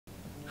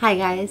Hi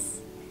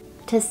guys.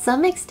 To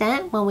some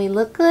extent, when we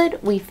look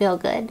good, we feel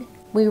good.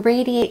 We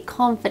radiate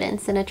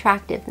confidence and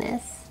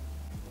attractiveness.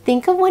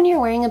 Think of when you're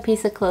wearing a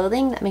piece of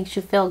clothing that makes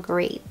you feel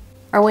great,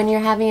 or when you're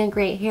having a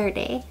great hair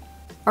day,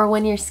 or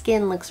when your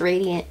skin looks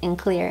radiant and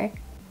clear.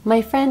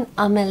 My friend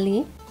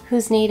Amélie,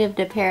 who's native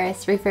to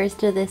Paris, refers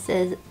to this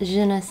as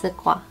je ne sais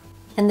quoi,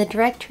 and the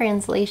direct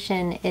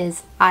translation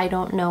is I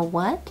don't know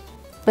what,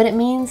 but it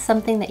means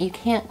something that you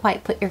can't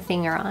quite put your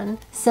finger on.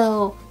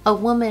 So a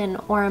woman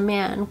or a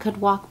man could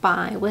walk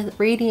by with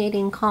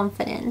radiating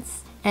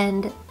confidence,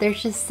 and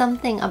there's just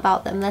something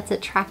about them that's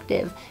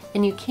attractive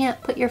and you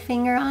can't put your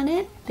finger on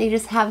it. They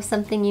just have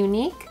something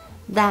unique.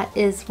 That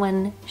is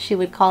when she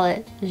would call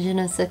it je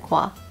ne sais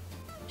quoi.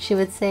 She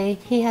would say,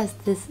 he has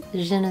this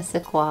je ne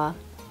sais quoi.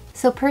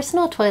 So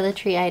personal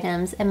toiletry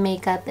items and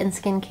makeup and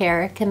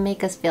skincare can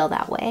make us feel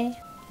that way.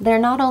 They're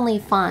not only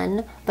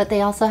fun, but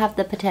they also have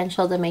the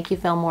potential to make you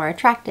feel more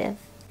attractive.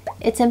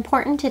 It's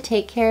important to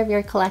take care of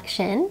your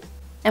collection,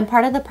 and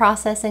part of the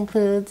process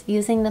includes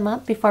using them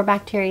up before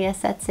bacteria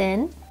sets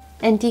in,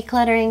 and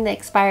decluttering the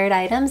expired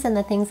items and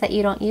the things that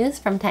you don't use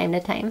from time to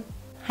time.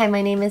 Hi,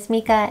 my name is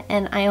Mika,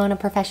 and I own a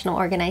professional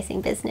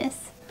organizing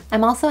business.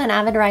 I'm also an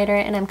avid writer,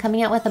 and I'm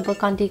coming out with a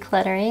book on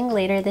decluttering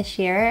later this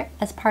year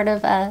as part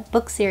of a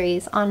book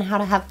series on how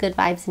to have good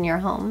vibes in your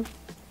home.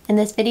 In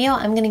this video,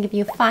 I'm going to give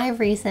you 5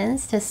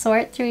 reasons to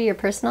sort through your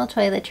personal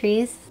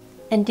toiletries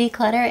and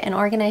declutter and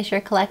organize your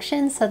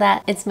collection so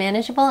that it's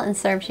manageable and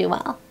serves you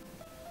well.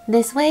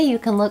 This way you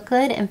can look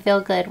good and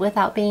feel good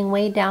without being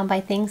weighed down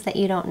by things that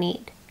you don't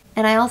need.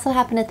 And I also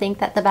happen to think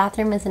that the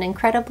bathroom is an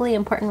incredibly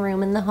important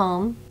room in the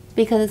home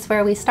because it's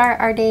where we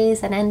start our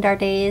days and end our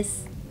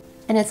days,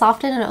 and it's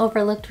often an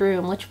overlooked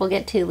room, which we'll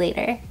get to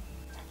later.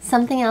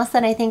 Something else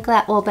that I think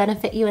that will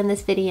benefit you in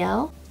this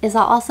video is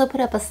I'll also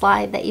put up a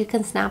slide that you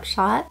can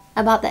snapshot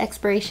about the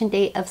expiration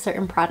date of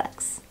certain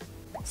products.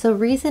 So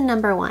reason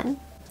number 1,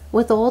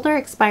 with older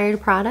expired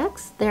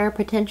products, there are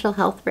potential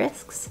health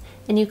risks,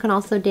 and you can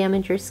also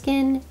damage your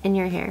skin and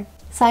your hair.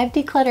 So I've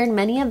decluttered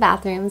many of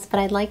bathrooms, but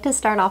I'd like to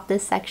start off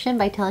this section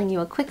by telling you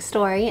a quick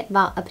story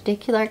about a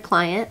particular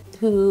client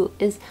who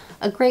is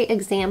a great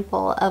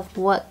example of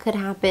what could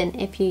happen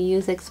if you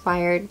use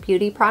expired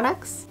beauty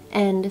products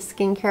and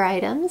skincare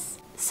items.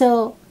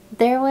 So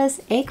there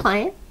was a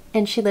client,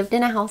 and she lived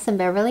in a house in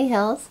Beverly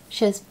Hills.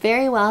 She was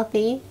very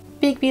wealthy,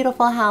 big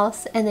beautiful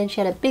house, and then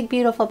she had a big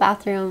beautiful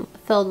bathroom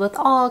filled with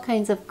all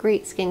kinds of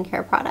great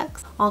skincare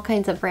products, all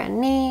kinds of brand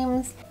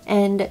names,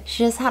 and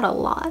she just had a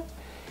lot.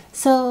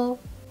 So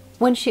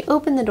when she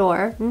opened the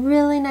door,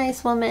 really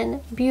nice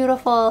woman,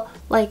 beautiful,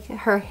 like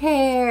her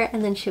hair,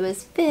 and then she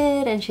was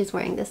fit and she's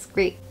wearing this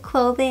great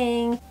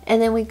clothing, and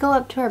then we go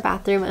up to her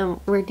bathroom and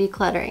we're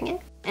decluttering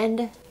it.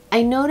 And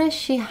I noticed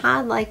she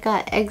had like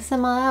a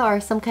eczema or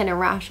some kind of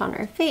rash on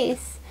her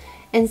face.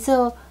 And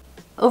so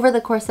over the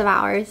course of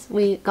hours,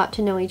 we got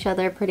to know each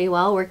other pretty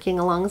well, working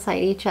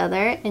alongside each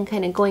other and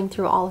kind of going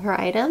through all her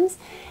items.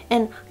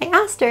 And I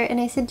asked her and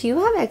I said, do you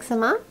have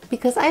eczema?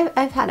 Because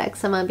I've had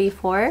eczema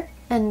before.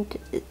 And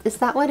is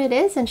that what it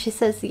is? And she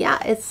says, yeah,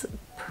 it's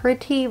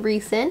pretty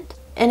recent.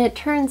 And it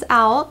turns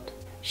out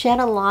she had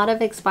a lot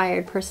of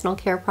expired personal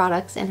care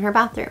products in her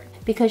bathroom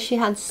because she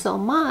had so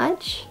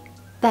much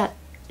that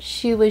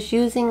she was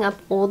using up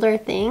older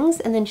things,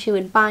 and then she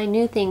would buy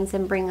new things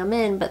and bring them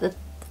in, but the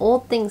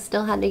old things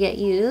still had to get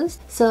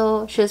used.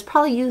 So she was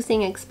probably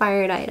using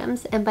expired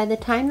items, and by the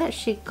time that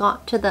she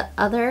got to the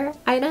other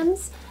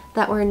items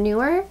that were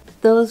newer,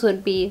 those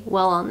would be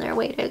well on their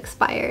way to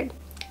expired.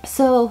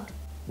 So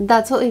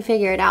that's what we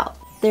figured out.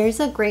 There's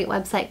a great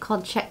website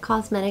called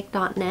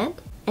checkcosmetic.net,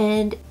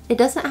 and it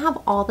doesn't have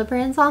all the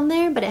brands on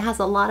there, but it has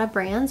a lot of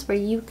brands where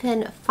you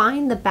can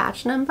find the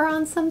batch number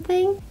on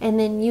something, and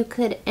then you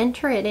could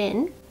enter it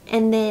in,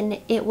 and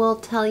then it will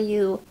tell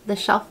you the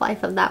shelf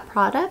life of that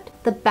product.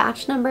 The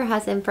batch number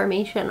has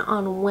information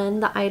on when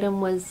the item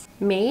was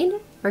made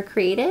or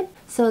created.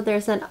 So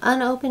there's an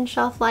unopened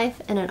shelf life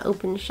and an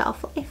open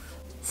shelf life.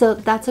 So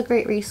that's a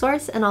great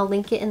resource, and I'll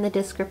link it in the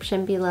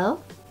description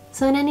below.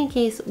 So in any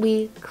case,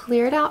 we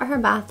cleared out her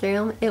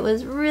bathroom. It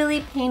was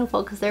really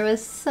painful because there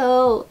was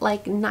so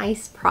like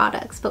nice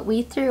products, but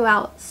we threw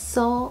out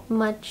so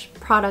much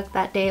product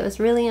that day. It was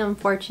really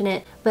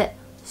unfortunate, but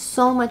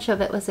so much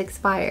of it was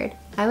expired.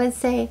 I would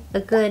say a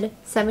good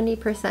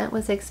 70%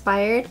 was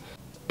expired,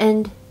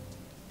 and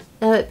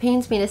it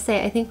pains me to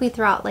say, I think we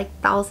threw out like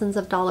thousands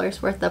of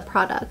dollars worth of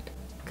product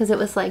because it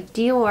was like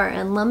Dior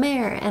and La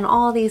Mer and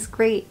all these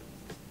great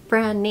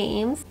brand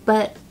names,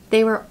 but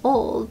they were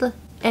old.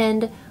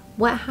 And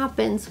what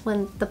happens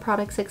when the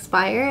products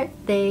expire?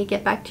 They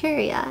get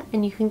bacteria,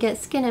 and you can get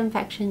skin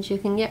infections, you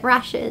can get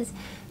rashes.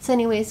 So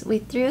anyways, we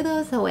threw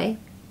those away.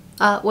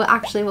 Well,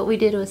 actually what we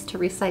did was to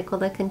recycle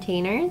the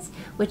containers,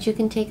 which you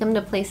can take them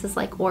to places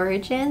like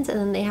Origins, and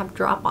then they have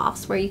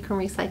drop-offs where you can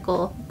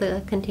recycle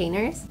the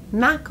containers.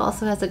 MAC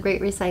also has a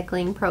great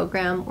recycling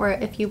program where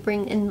if you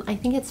bring in, I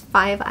think it's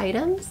 5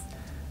 items,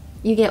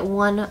 you get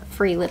 1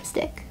 free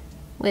lipstick,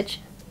 which,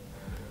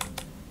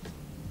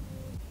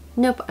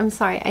 nope, I'm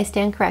sorry, I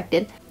stand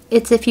corrected.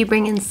 It's if you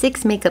bring in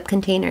 6 makeup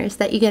containers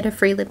that you get a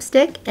free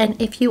lipstick,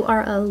 and if you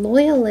are a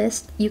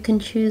loyalist, you can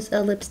choose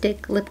a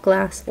lipstick, lip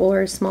gloss,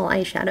 or small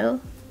eyeshadow.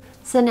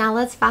 So now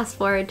let's fast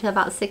forward to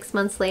about 6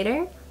 months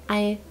later.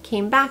 I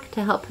came back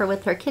to help her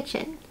with her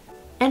kitchen,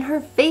 and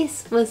her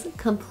face was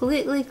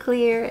completely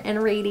clear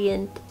and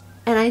radiant.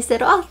 And I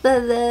said, oh,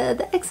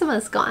 the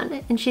eczema's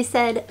gone. And she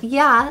said,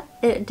 yeah,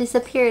 it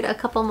disappeared a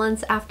couple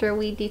months after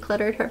we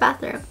decluttered her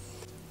bathroom.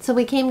 So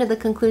we came to the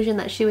conclusion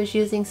that she was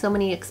using so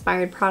many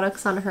expired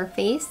products on her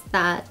face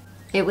that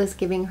it was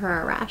giving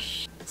her a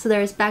rash. So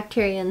there's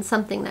bacteria in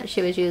something that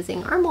she was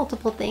using, or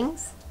multiple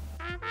things.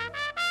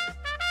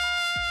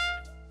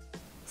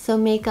 So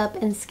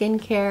makeup and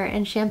skincare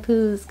and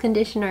shampoos,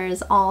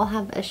 conditioners all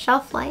have a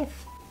shelf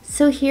life.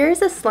 So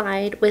here's a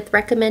slide with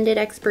recommended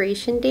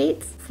expiration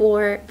dates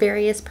for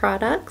various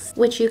products,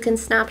 which you can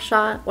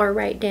snapshot or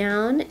write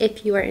down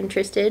if you are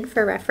interested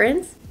for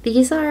reference.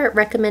 These are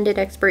recommended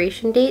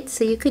expiration dates,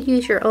 so you could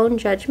use your own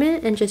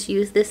judgment and just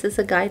use this as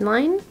a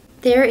guideline.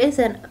 There is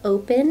an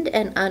opened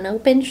and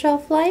unopened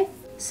shelf life.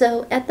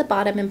 So at the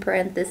bottom in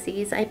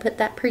parentheses, I put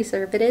that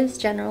preservatives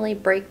generally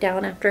break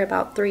down after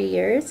about 3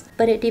 years,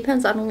 but it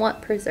depends on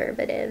what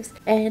preservatives.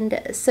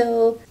 And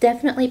so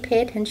definitely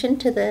pay attention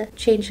to the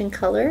change in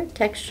color,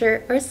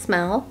 texture, or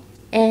smell.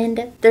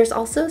 And there's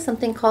also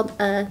something called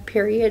a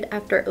period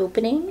after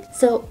opening.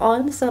 So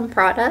on some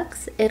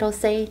products, it'll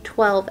say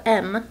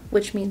 12M,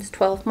 which means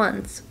 12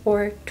 months,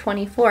 or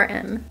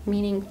 24M,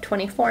 meaning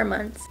 24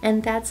 months.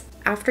 And that's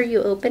after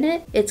you open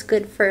it, it's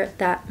good for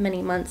that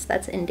many months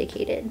that's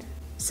indicated.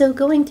 So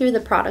going through the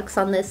products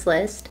on this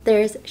list,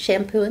 there's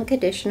shampoo and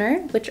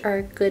conditioner, which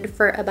are good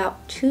for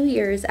about 2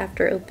 years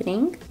after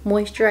opening.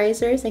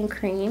 Moisturizers and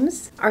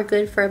creams are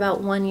good for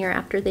about 1 year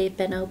after they've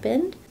been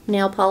opened.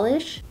 Nail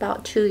polish,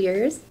 about 2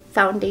 years.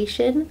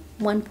 Foundation,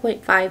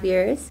 1.5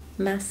 years.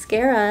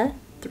 Mascara,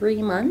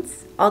 3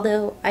 months.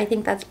 Although I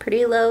think that's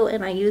pretty low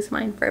and I use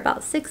mine for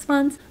about 6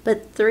 months,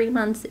 but 3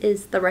 months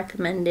is the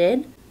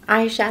recommended.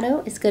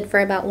 Eyeshadow is good for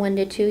about 1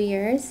 to 2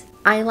 years.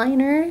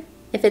 Eyeliner,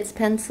 if it's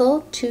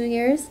pencil, 2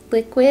 years.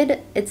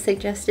 Liquid, it's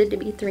suggested to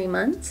be 3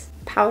 months.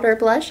 Powder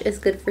blush is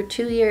good for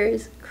 2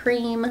 years.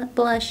 Cream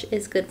blush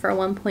is good for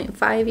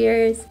 1.5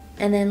 years.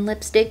 And then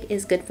lipstick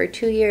is good for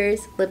 2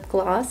 years. Lip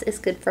gloss is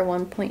good for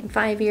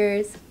 1.5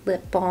 years.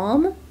 Lip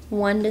balm,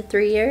 1 to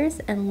 3 years.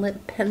 And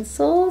lip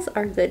pencils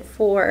are good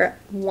for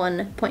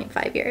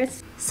 1.5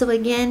 years. So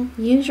again,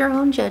 use your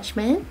own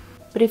judgment.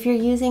 But if you're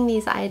using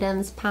these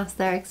items past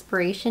their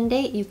expiration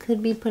date, you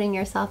could be putting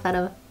yourself at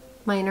a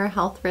minor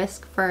health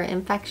risk for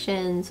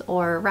infections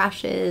or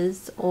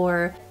rashes,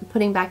 or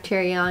putting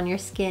bacteria on your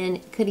skin.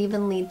 It could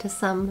even lead to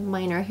some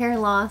minor hair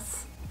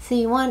loss. So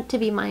you want to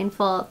be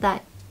mindful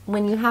that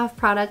when you have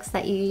products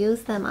that you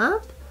use them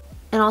up,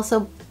 and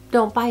also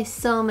don't buy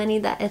so many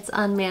that it's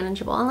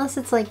unmanageable, unless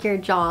it's like your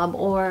job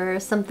or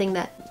something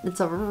that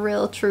it's a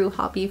real true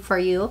hobby for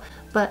you.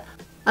 But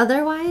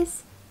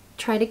otherwise,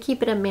 try to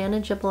keep it a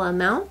manageable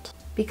amount,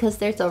 because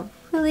there's a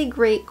really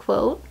great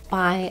quote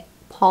by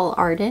Paul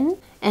Arden,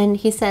 and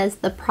he says,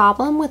 the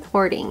problem with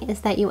hoarding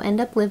is that you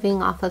end up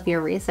living off of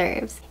your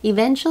reserves.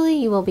 Eventually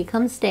you will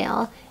become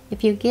stale.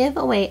 If you give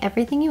away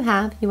everything you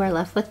have, you are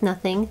left with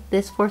nothing.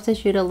 This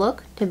forces you to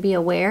look, to be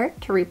aware,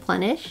 to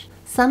replenish.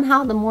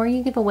 Somehow the more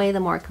you give away,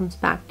 the more comes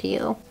back to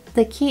you.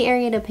 The key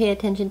area to pay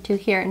attention to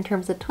here in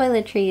terms of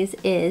toiletries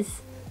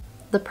is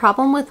the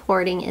problem with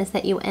hoarding is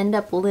that you end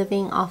up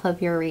living off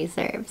of your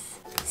reserves.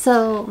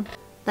 So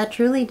that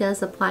truly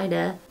does apply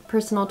to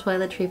personal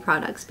toiletry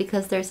products,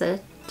 because there's a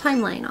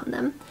timeline on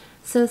them.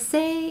 So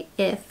say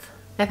if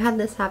I've had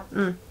this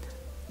happen,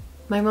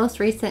 my most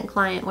recent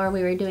client where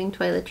we were doing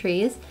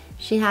toiletries,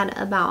 she had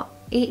about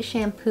 8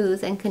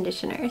 shampoos and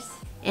conditioners,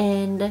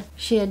 and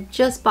she had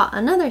just bought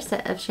another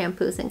set of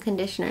shampoos and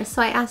conditioners.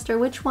 So I asked her,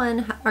 which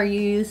one are you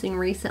using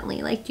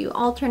recently? Like, do you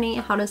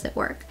alternate? How does it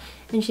work?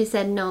 And she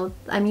said, no,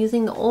 I'm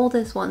using the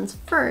oldest ones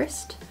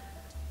first.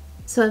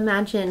 So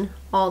imagine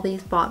all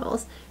these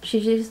bottles.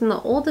 She's using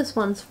the oldest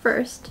ones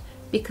first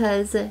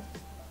because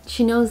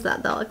she knows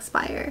that they'll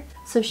expire.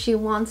 So she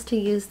wants to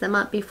use them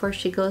up before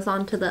she goes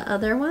on to the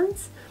other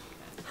ones.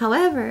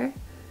 However,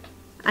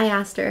 I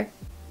asked her,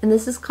 and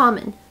this is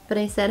common, but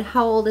I said,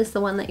 how old is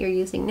the one that you're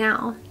using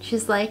now?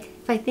 She's like,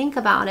 if I think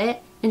about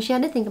it, and she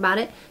had to think about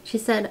it, she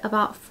said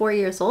about 4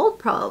 years old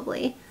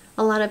probably.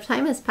 A lot of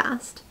time has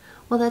passed.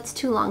 Well, that's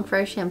too long for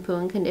a shampoo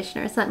and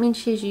conditioner. So that means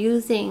she's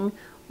using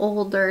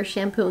older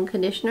shampoo and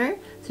conditioner.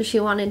 So she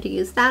wanted to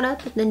use that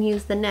up, then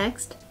use the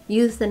next,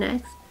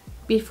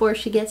 before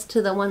she gets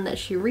to the one that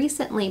she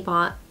recently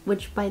bought,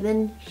 which by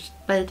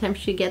the time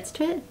she gets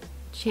to it,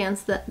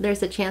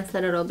 there's a chance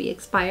that it'll be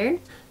expired.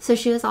 So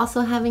she was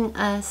also having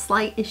a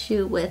slight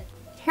issue with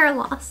hair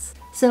loss.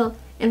 So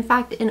in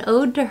fact, an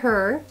ode to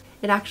her,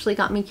 it actually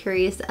got me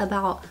curious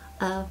about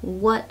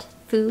what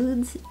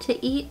foods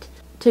to eat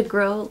to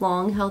grow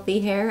long, healthy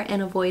hair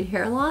and avoid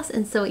hair loss.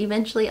 And so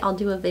eventually I'll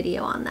do a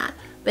video on that.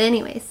 But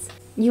anyways,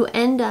 you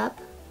end up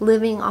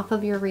living off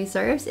of your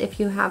reserves if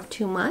you have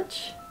too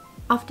much,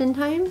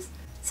 oftentimes.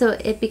 So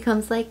it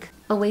becomes like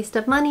a waste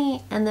of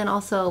money, and then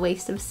also a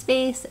waste of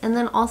space, and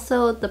then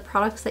also the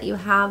products that you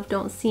have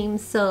don't seem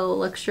so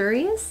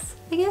luxurious,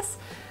 I guess.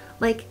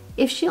 Like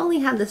if she only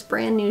had this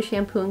brand new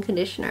shampoo and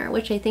conditioner,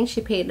 which I think she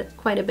paid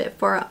quite a bit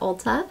for at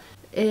Ulta,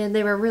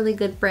 they were really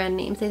good brand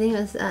names. I think it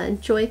was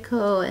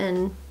Joico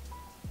and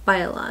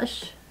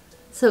Biolage,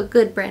 so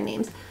good brand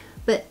names.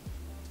 But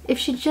if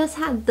she just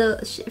had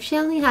if she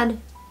only had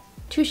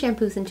 2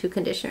 shampoos and 2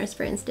 conditioners,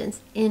 for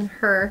instance, in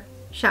her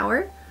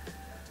shower,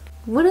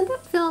 wouldn't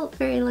that feel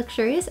very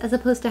luxurious as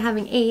opposed to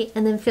having 8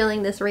 and then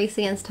feeling this race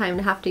against time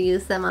to have to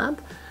use them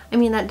up? I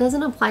mean, that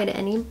doesn't apply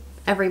to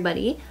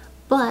everybody,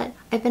 but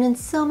I've been in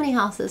so many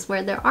houses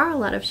where there are a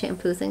lot of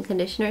shampoos and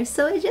conditioners,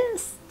 so it's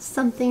just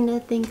something to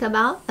think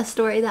about, a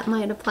story that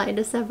might apply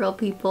to several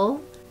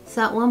people.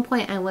 So at one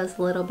point I was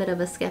a little bit of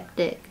a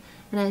skeptic,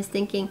 and I was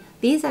thinking,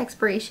 these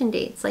expiration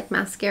dates, like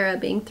mascara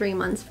being 3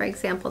 months, for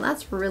example,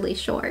 that's really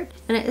short.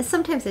 And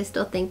sometimes I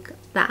still think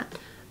that,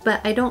 but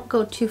I don't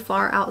go too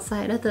far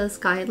outside of those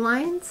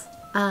guidelines.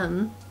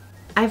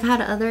 I've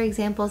had other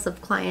examples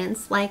of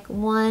clients, like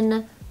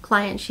one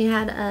client, she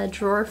had a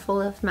drawer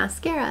full of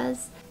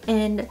mascaras,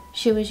 and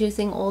she was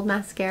using old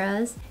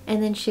mascaras,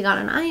 and then she got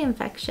an eye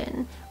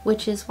infection,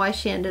 which is why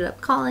she ended up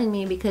calling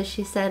me, because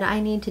she said, I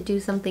need to do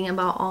something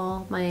about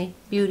all my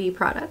beauty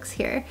products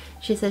here.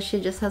 She says she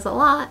just has a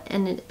lot,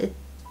 and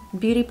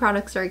beauty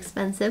products are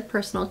expensive.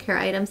 Personal care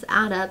items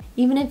add up.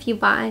 Even if you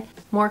buy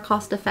more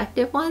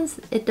cost-effective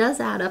ones, it does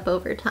add up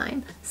over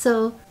time.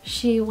 So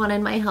she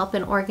wanted my help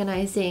in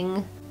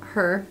organizing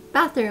her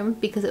bathroom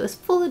because it was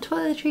full of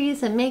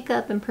toiletries and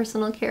makeup and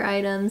personal care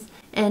items,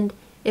 and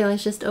it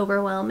was just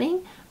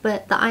overwhelming.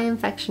 But the eye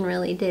infection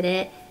really did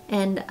it,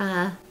 and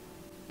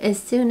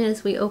as soon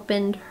as we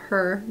opened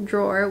her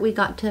drawer, we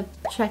got to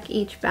check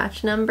each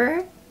batch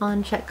number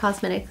on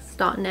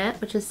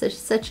checkcosmetics.net, which is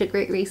such a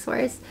great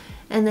resource.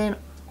 And then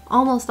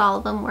almost all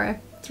of them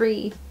were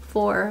 3,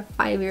 4,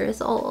 5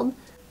 years old.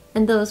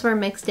 And those were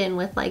mixed in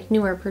with like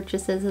newer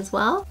purchases as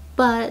well.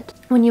 But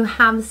when you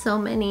have so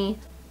many,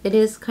 it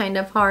is kind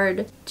of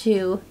hard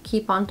to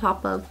keep on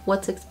top of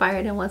what's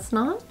expired and what's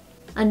not.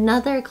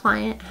 Another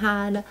client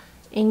had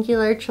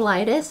angular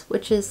cheilitis,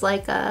 which is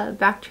like a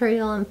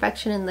bacterial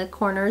infection in the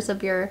corners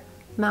of your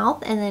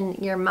mouth, and then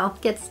your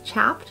mouth gets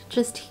chapped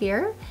just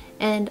here,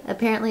 and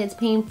apparently it's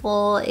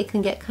painful. It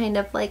can get kind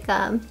of like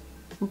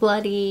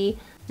bloody,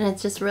 and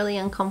it's just really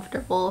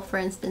uncomfortable, for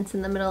instance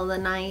in the middle of the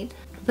night.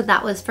 But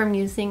that was from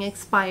using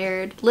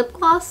expired lip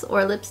gloss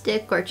or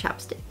lipstick or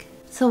chapstick.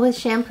 So with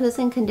shampoos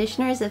and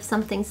conditioners, if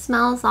something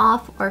smells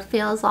off or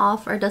feels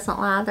off or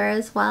doesn't lather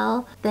as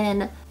well,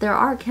 then there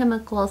are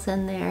chemicals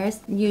in there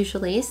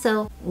usually.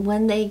 So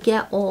when they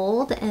get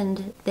old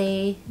and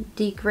they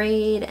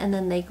degrade and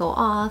then they go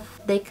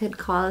off, they could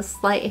cause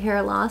slight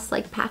hair loss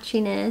like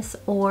patchiness,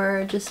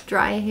 or just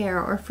dry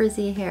hair or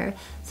frizzy hair.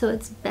 So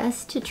it's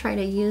best to try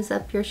to use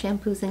up your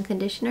shampoos and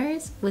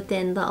conditioners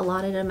within the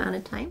allotted amount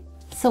of time.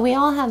 So we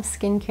all have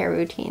skincare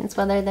routines,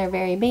 whether they're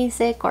very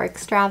basic or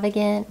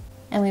extravagant.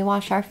 And we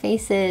wash our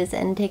faces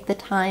and take the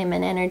time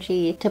and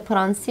energy to put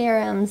on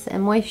serums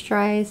and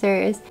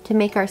moisturizers to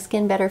make our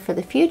skin better for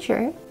the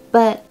future.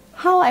 But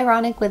how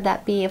ironic would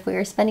that be if we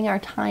were spending our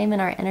time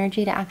and our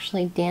energy to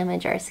actually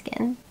damage our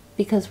skin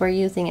because we're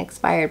using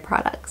expired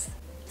products?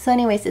 So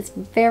anyways, it's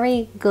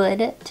very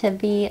good to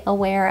be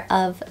aware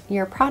of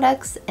your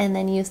products and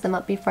then use them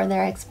up before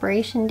their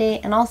expiration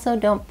date. And also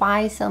don't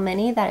buy so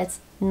many that it's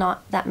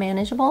not that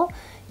manageable.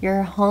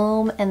 Your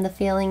home and the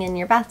feeling in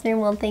your bathroom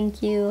will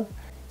thank you.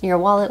 Your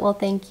wallet will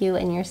thank you,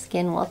 and your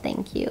skin will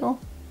thank you.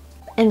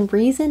 And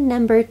reason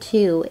number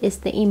 2 is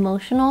the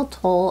emotional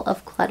toll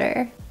of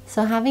clutter.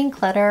 So having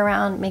clutter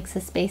around makes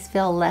a space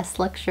feel less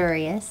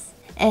luxurious.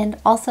 And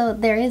also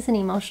there is an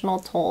emotional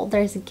toll.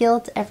 There's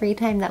guilt every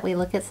time that we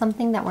look at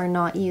something that we're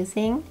not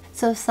using.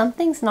 So if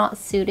something's not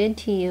suited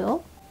to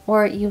you,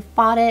 or you've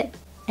bought it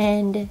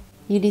and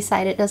you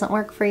decide it doesn't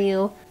work for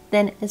you,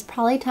 then it's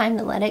probably time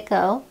to let it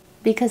go,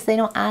 because they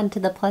don't add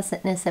to the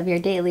pleasantness of your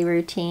daily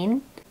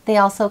routine. They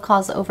also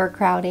cause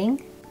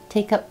overcrowding,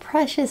 take up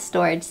precious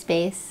storage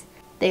space.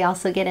 They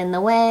also get in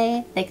the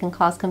way. They can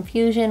cause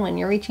confusion when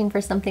you're reaching for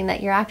something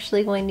that you're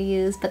actually going to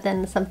use, but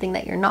then something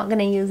that you're not going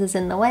to use is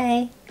in the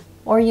way.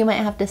 Or you might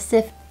have to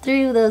sift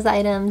through those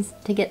items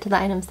to get to the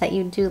items that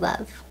you do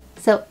love.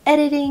 So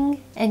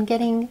editing and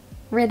getting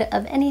rid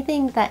of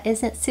anything that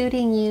isn't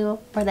suiting you,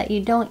 or that you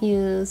don't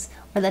use,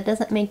 or that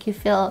doesn't make you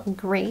feel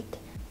great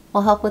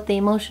will help with the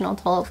emotional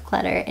toll of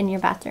clutter in your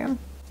bathroom.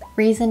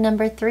 Reason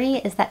number 3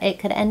 is that it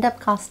could end up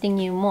costing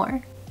you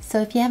more.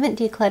 So if you haven't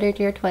decluttered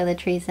your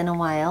toiletries in a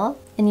while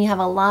and you have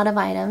a lot of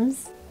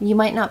items, you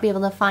might not be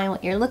able to find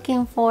what you're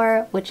looking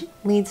for, which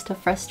leads to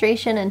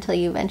frustration until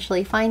you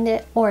eventually find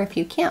it. Or if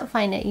you can't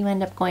find it, you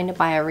end up going to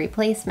buy a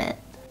replacement.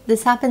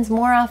 This happens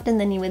more often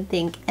than you would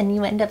think, and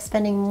you end up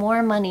spending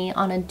more money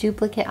on a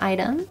duplicate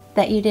item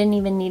that you didn't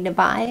even need to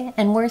buy.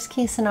 And worst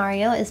case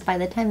scenario is by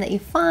the time that you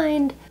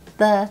find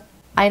the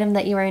item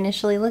that you were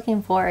initially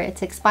looking for,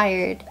 it's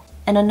expired.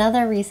 And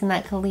another reason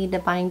that could lead to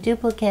buying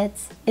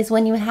duplicates is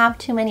when you have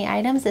too many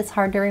items, it's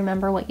hard to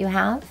remember what you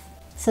have.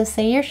 So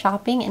say you're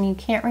shopping and you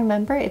can't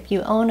remember if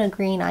you own a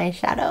green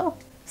eyeshadow.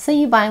 So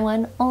you buy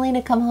one only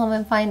to come home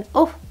and find,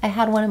 oh, I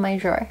had one in my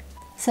drawer.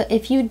 So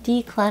if you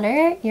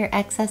declutter your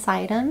excess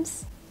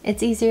items,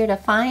 it's easier to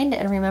find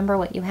and remember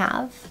what you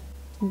have.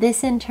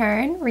 This in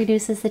turn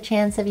reduces the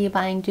chance of you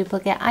buying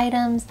duplicate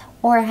items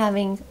or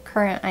having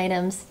current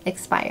items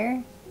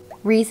expire.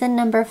 Reason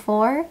number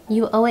 4,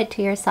 you owe it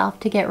to yourself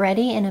to get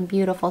ready in a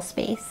beautiful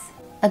space.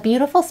 A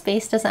beautiful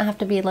space doesn't have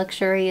to be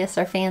luxurious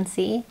or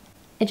fancy.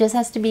 It just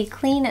has to be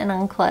clean and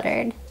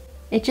uncluttered.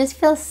 It just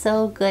feels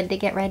so good to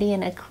get ready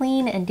in a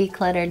clean and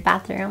decluttered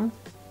bathroom.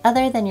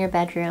 Other than your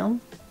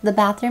bedroom, the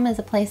bathroom is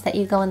a place that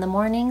you go in the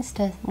mornings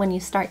to when you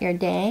start your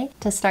day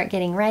to start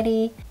getting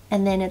ready,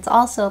 and then it's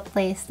also a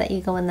place that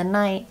you go in the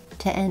night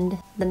to end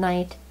the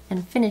night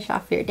and finish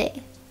off your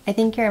day. I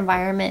think your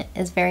environment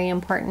is very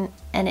important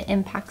and it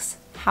impacts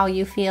how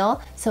you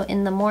feel. So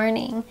in the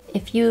morning,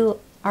 if you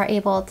are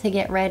able to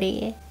get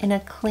ready in a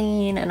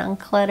clean and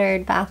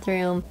uncluttered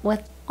bathroom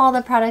with all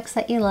the products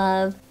that you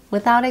love,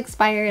 without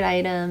expired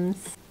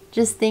items,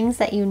 just things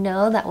that you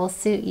know that will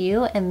suit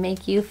you and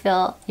make you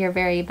feel your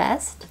very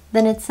best,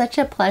 then it's such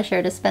a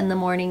pleasure to spend the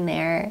morning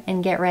there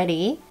and get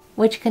ready,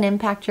 which can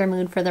impact your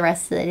mood for the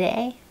rest of the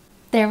day.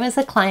 There was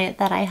a client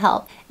that I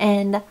helped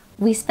and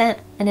we spent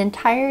an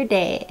entire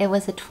day, it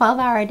was a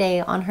 12-hour day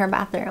on her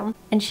bathroom,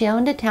 and she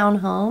owned a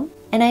townhome,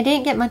 and I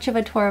didn't get much of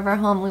a tour of her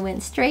home. We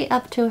went straight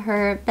up to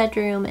her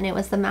bedroom and it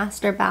was the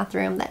master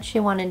bathroom that she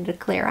wanted to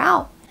clear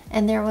out.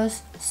 And there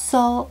was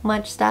so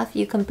much stuff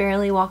you can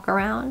barely walk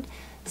around.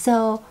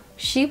 So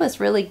she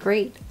was really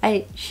great.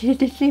 She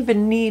didn't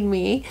even need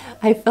me,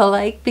 I feel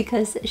like,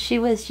 because she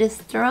was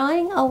just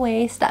throwing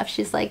away stuff.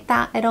 She's like,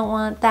 that I don't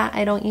want, that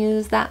I don't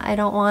use, that I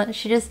don't want.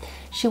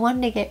 She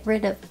wanted to get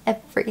rid of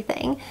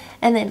everything.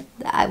 And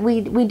then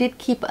we did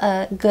keep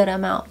a good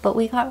amount, but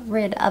we got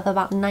rid of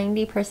about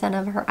 90%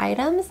 of her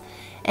items.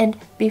 And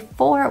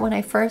before, when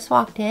I first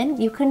walked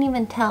in, you couldn't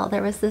even tell.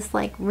 There was this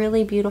like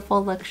really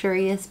beautiful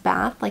luxurious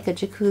bath, like a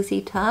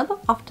jacuzzi tub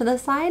off to the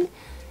side,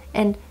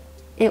 and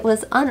it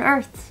was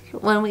unearthed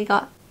when we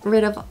got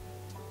rid of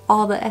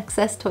all the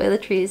excess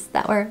toiletries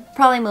that were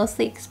probably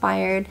mostly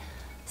expired.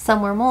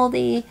 Some were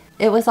moldy.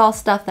 It was all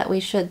stuff that we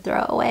should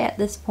throw away at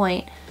this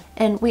point.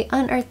 And we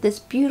unearthed this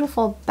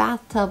beautiful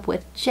bathtub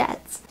with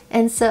jets.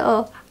 And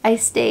so I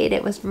stayed.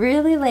 It was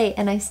really late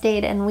and I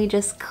stayed and we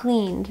just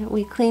cleaned.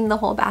 We cleaned the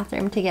whole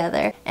bathroom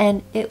together.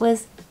 And it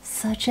was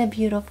such a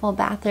beautiful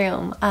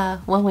bathroom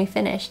when we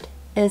finished.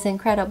 It was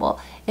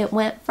incredible. It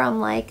went from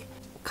like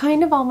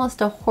kind of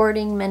almost a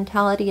hoarding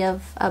mentality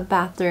of a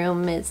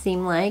bathroom, it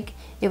seemed like.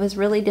 It was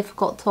really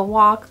difficult to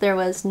walk. There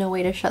was no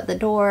way to shut the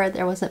door.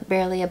 There wasn't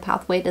barely a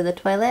pathway to the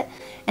toilet.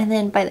 And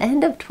then by the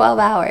end of 12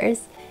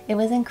 hours, it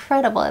was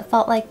incredible. It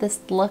felt like this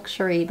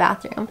luxury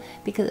bathroom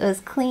because it was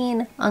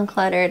clean,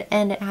 uncluttered,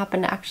 and it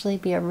happened to actually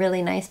be a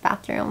really nice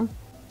bathroom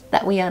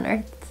that we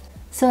unearthed.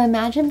 So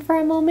imagine for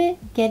a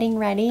moment getting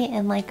ready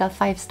in like a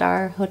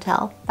 5-star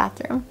hotel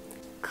bathroom.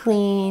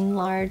 Clean,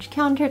 large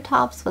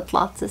countertops with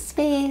lots of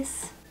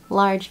space,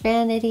 large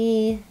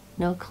vanity,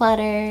 no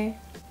clutter.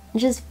 It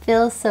just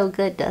feels so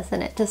good,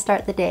 doesn't it, to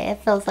start the day? It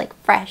feels like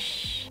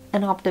fresh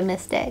and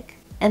optimistic.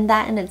 And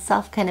that in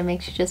itself kind of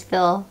makes you just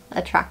feel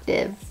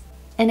attractive.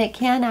 And it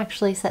can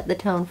actually set the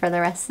tone for the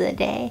rest of the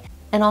day.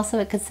 And also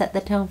it could set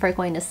the tone for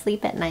going to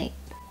sleep at night.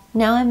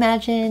 Now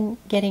imagine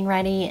getting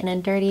ready in a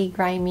dirty,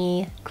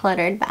 grimy,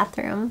 cluttered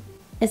bathroom.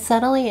 It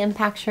subtly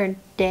impacts your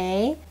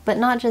day, but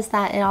not just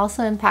that, it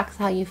also impacts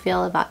how you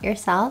feel about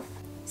yourself.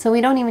 So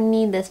we don't even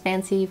need this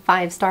fancy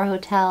 5-star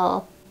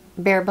hotel,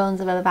 bare bones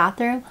of a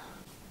bathroom,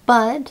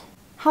 but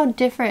how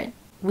different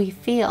we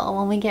feel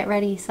when we get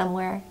ready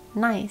somewhere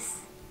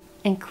nice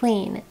and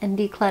clean and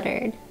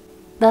decluttered.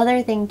 The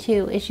other thing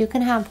too is you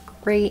can have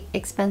great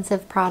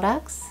expensive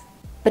products,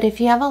 but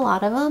if you have a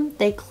lot of them,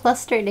 they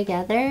cluster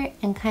together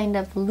and kind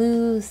of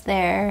lose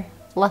their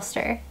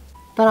luster.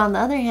 But on the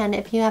other hand,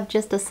 if you have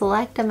just a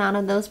select amount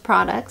of those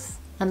products,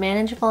 a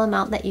manageable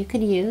amount that you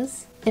could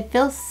use, it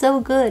feels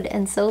so good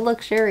and so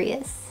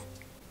luxurious.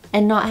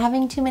 And not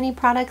having too many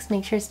products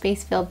makes your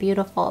space feel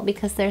beautiful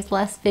because there's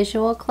less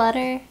visual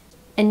clutter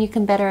and you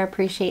can better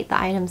appreciate the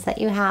items that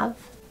you have.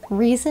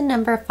 Reason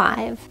number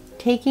 5,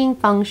 taking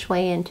feng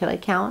shui into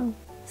account.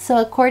 So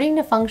according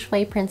to feng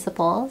shui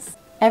principles,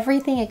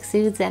 everything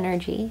exudes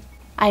energy.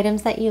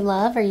 Items that you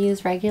love or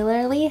use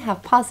regularly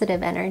have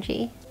positive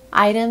energy.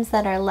 Items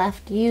that are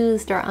left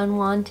used or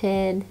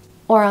unwanted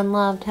or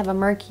unloved have a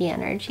murky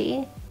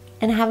energy.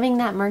 And having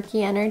that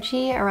murky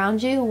energy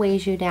around you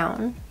weighs you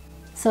down.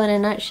 So in a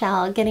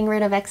nutshell, getting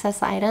rid of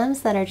excess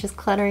items that are just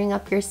cluttering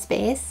up your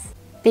space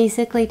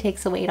basically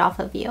takes the weight off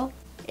of you.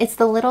 It's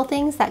the little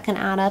things that can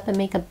add up and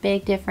make a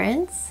big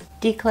difference.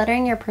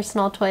 Decluttering your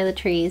personal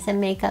toiletries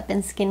and makeup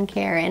and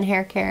skincare and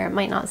hair care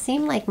might not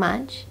seem like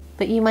much,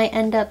 but you might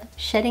end up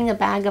shedding a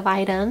bag of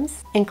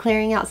items and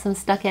clearing out some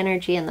stuck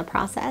energy in the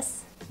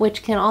process,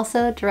 which can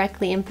also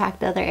directly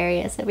impact other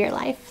areas of your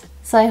life.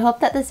 So I hope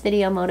that this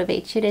video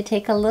motivates you to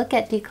take a look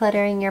at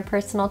decluttering your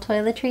personal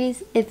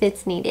toiletries if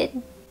it's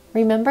needed.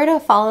 Remember to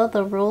follow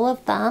the rule of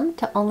thumb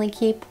to only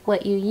keep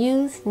what you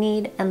use,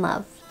 need, and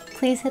love.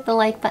 Please hit the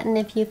like button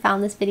if you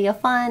found this video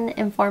fun,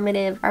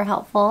 informative, or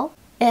helpful.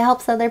 It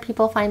helps other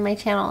people find my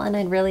channel and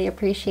I'd really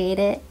appreciate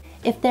it.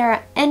 If there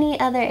are any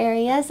other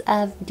areas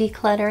of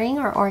decluttering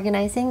or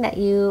organizing that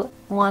you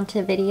want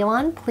a video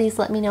on, please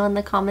let me know in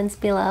the comments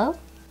below.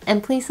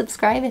 And please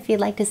subscribe if you'd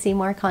like to see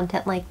more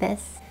content like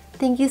this.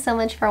 Thank you so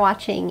much for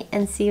watching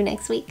and see you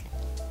next week.